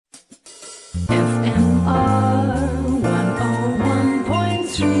FMR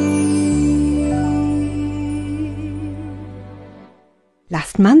 101.3.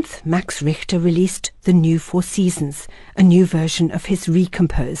 Last month, Max Richter released The New Four Seasons, a new version of his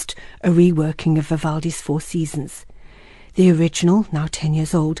recomposed, a reworking of Vivaldi's Four Seasons. The original, now 10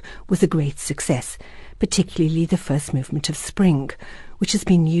 years old, was a great success, particularly the first movement of Spring, which has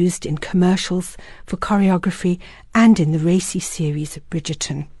been used in commercials, for choreography, and in the racy series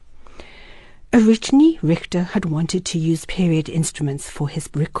Bridgerton. Originally, Richter had wanted to use period instruments for his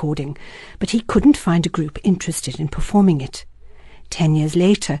recording, but he couldn't find a group interested in performing it. 10 years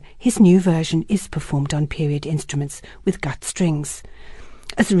later, his new version is performed on period instruments with gut strings.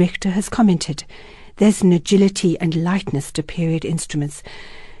 As Richter has commented, there's an agility and lightness to period instruments.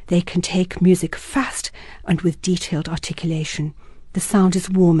 They can take music fast and with detailed articulation. The sound is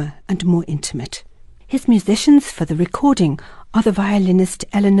warmer and more intimate. His musicians for the recording are the violinist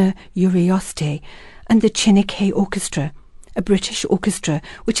Eleanor Urioste and the Chineke Orchestra, a British orchestra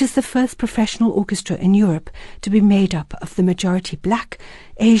which is the first professional orchestra in Europe to be made up of the majority black,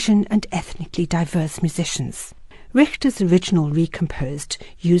 Asian and ethnically diverse musicians. Richter's original recomposed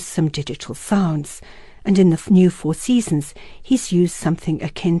used some digital sounds, and in the new Four Seasons he's used something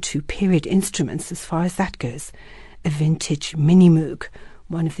akin to period instruments as far as that goes, a vintage Minimoog,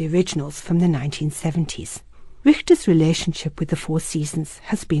 one of the originals from the 1970s. Richter's relationship with the Four Seasons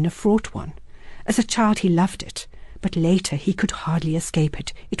has been a fraught one. As a child he loved it, but later he could hardly escape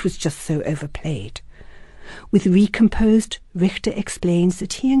it. It was just so overplayed. With Recomposed, Richter explains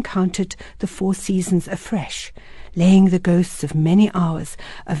that he encountered the Four Seasons afresh, laying the ghosts of many hours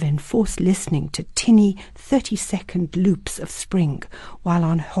of enforced listening to tinny 30-second loops of Spring while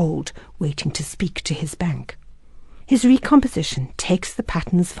on hold waiting to speak to his bank. His recomposition takes the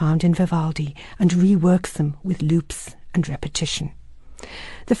patterns found in Vivaldi and reworks them with loops and repetition.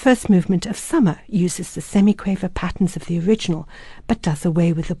 The first movement of Summer uses the semiquaver patterns of the original, but does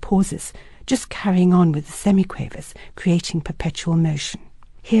away with the pauses, just carrying on with the semiquavers, creating perpetual motion.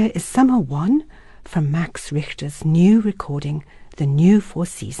 Here is Summer 1 from Max Richter's new recording, The New Four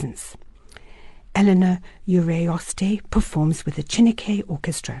Seasons. Eleanor Urioste performs with the Chineke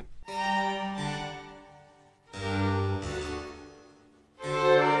Orchestra.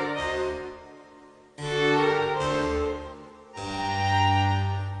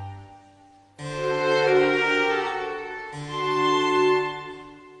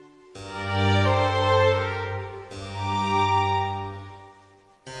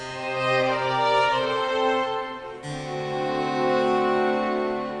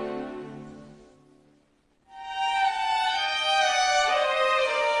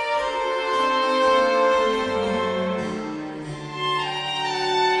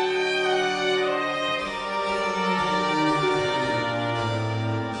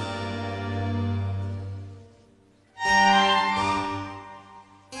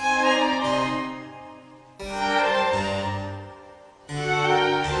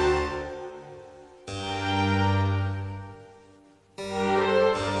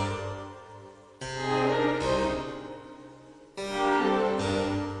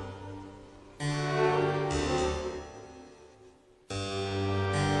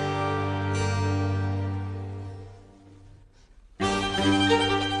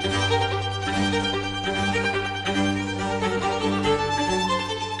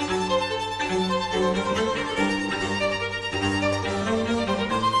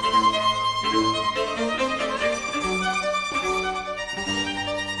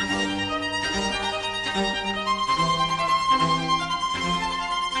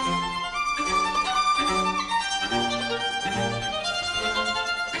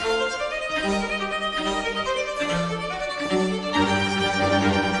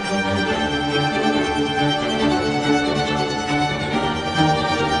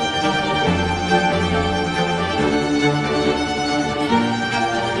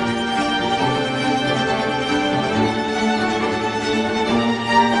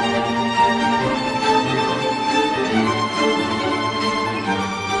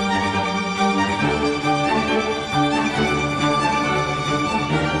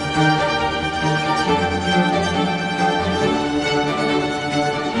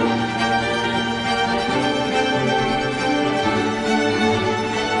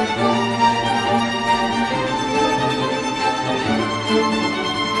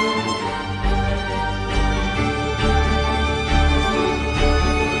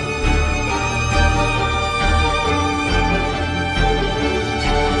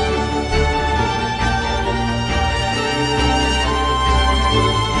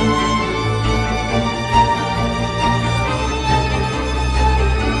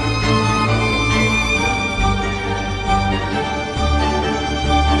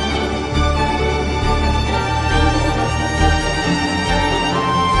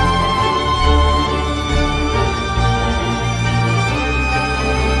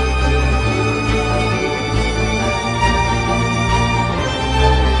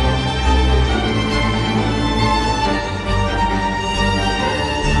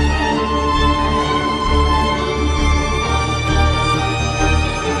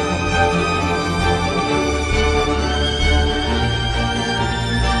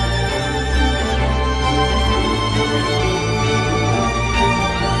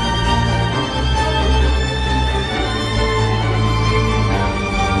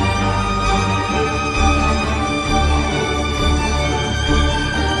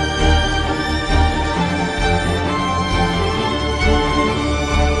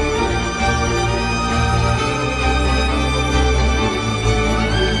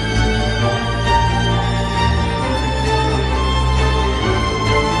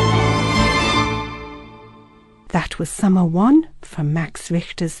 That was Summer 1 from Max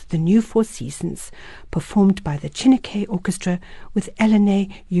Richter's The New Four Seasons, performed by the Chineke Orchestra with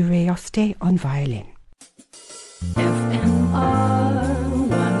Elene Urioste on violin. FMR